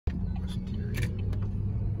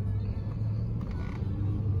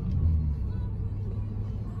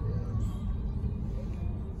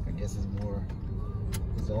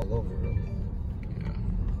all over, really. Yeah.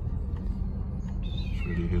 It's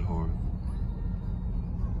really hit hard.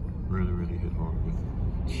 Really, really hit hard.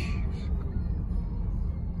 Jeez.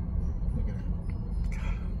 Look at that.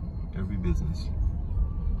 God, every business.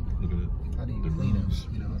 Look at it. How do you clean up?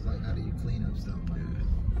 You know, it's like, how do you clean up stuff?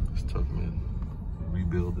 Yeah, it's tough, man.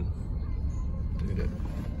 Rebuilding. Look at that.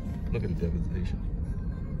 Look at the devastation.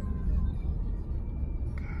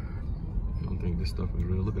 God, I don't think this stuff is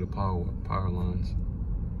real. Look at the power lines.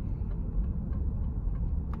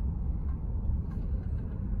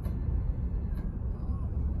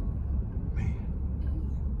 Man.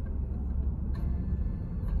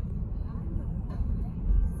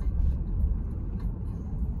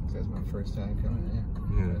 That's my first time coming in.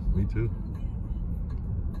 Yeah, me too.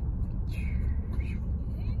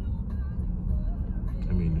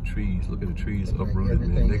 I mean, the trees, look at the trees uprooted,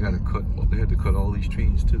 man. They got to cut, they had to cut all these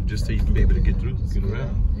trees too, just to even be able to get through, get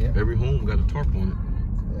around. Yeah. Every home got a tarp on it.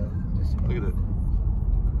 Yeah. Look at that.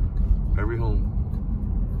 Every home.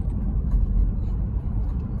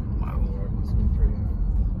 Wow.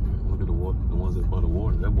 Look at the water, the ones that's by the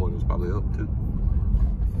water. That water was probably up too.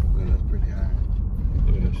 Yeah, that's pretty high.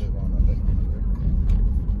 Look at this.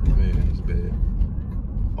 Man, it's bad.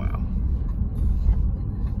 Wow.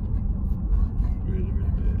 Really,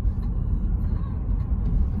 really bad.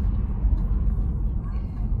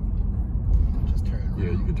 Just turn around.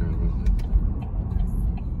 Yeah, you can turn around.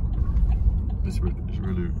 It's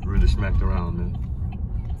really smacked around, man.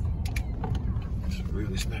 It's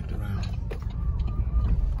really smacked around.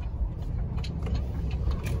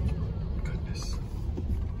 Goodness.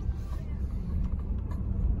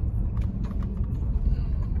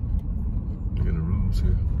 Look at the roofs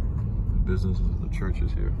here. The businesses, the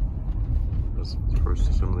churches here. That's the First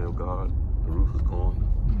Assembly of God. The roof is gone.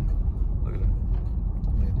 Look at that.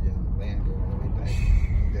 Yeah, land go all the way back.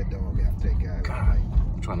 That dog got to take guy. God,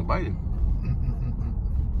 I'm trying to bite him.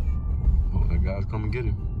 Oh, that guy's come and get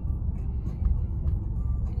him.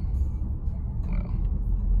 Wow.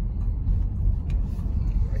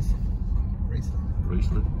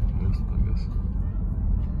 Raceland? Yes, I guess.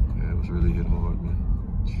 Yeah, it was really hit hard, man.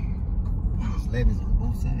 There's levees on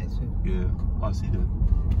both sides, too. Yeah, I see that.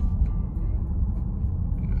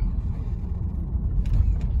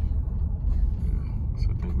 So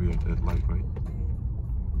I think we at that light, right?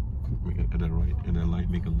 We at that right, at that light,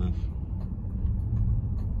 make a left.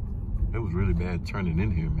 It was really bad turning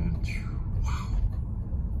in here, man. Wow.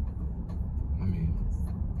 I mean,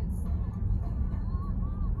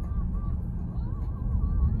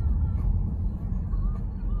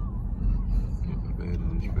 how bad it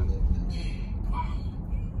is, really. Wow.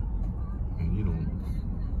 Man, you know,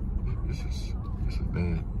 this is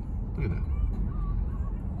bad. Look at that.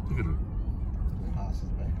 Look at it. The house is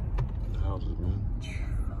back. The houses, man.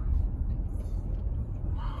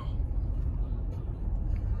 Wow.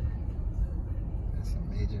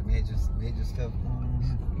 There's some major stuff going on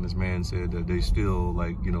here. And this man said that they still,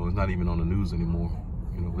 like, you know, it's not even on the news anymore.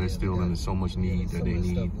 You know, they're still in so much need that they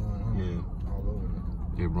need. Yeah. All over there.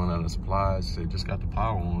 They've run out of supplies. They just got the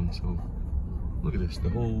power on. So look at this. The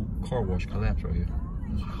whole car wash collapsed right here.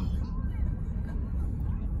 Wow.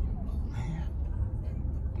 Man.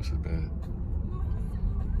 This is bad.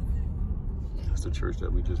 That's the church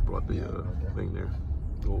that we just brought the thing there.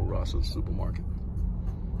 The old Ross's supermarket.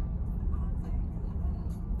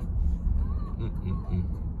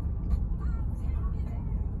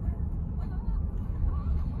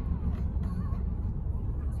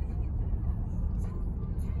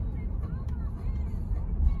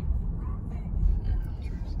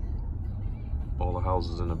 All the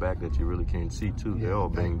houses in the back that you really can't see too, they're all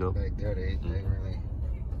banged up. Back there, they really,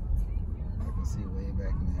 I can see way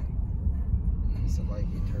back in there. It's a light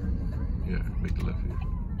we turn in there. Yeah, make the left here.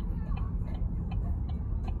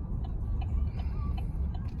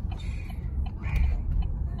 Man.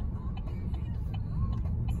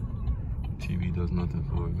 TV does nothing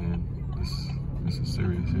for it, man. This is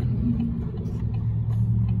serious here.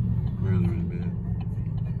 Really, really bad.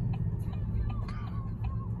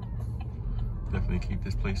 Definitely keep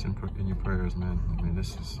this place in your prayers, man. I mean,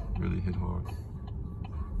 this is really hit hard.